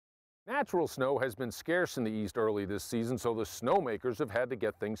Natural snow has been scarce in the East early this season, so the snowmakers have had to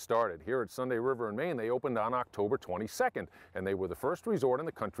get things started. Here at Sunday River in Maine, they opened on October 22nd, and they were the first resort in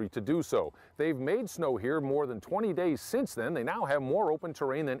the country to do so. They've made snow here more than 20 days since then. They now have more open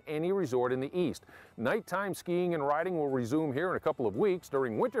terrain than any resort in the East. Nighttime skiing and riding will resume here in a couple of weeks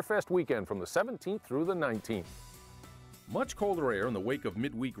during Winterfest weekend from the 17th through the 19th. Much colder air in the wake of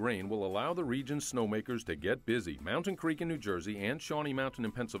midweek rain will allow the region's snowmakers to get busy. Mountain Creek in New Jersey and Shawnee Mountain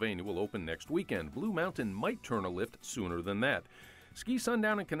in Pennsylvania will open next weekend. Blue Mountain might turn a lift sooner than that. Ski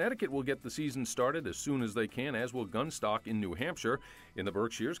Sundown in Connecticut will get the season started as soon as they can, as will Gunstock in New Hampshire. In the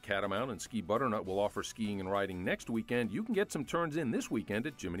Berkshires, Catamount and Ski Butternut will offer skiing and riding next weekend. You can get some turns in this weekend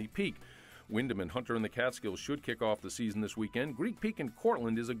at Jiminy Peak. Windham and Hunter in the Catskills should kick off the season this weekend. Greek Peak and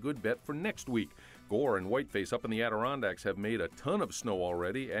Cortland is a good bet for next week. Gore and Whiteface up in the Adirondacks have made a ton of snow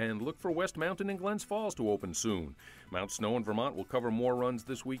already, and look for West Mountain and Glens Falls to open soon. Mount Snow in Vermont will cover more runs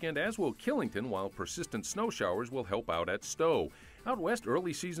this weekend, as will Killington, while persistent snow showers will help out at Stowe. Out west,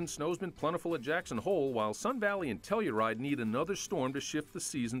 early season snow's been plentiful at Jackson Hole, while Sun Valley and Telluride need another storm to shift the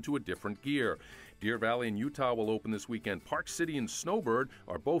season to a different gear. Deer Valley and Utah will open this weekend. Park City and Snowbird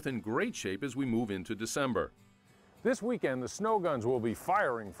are both in great shape as we move into December. This weekend, the snow guns will be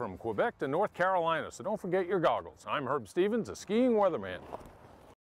firing from Quebec to North Carolina, so don't forget your goggles. I'm Herb Stevens, a skiing weatherman.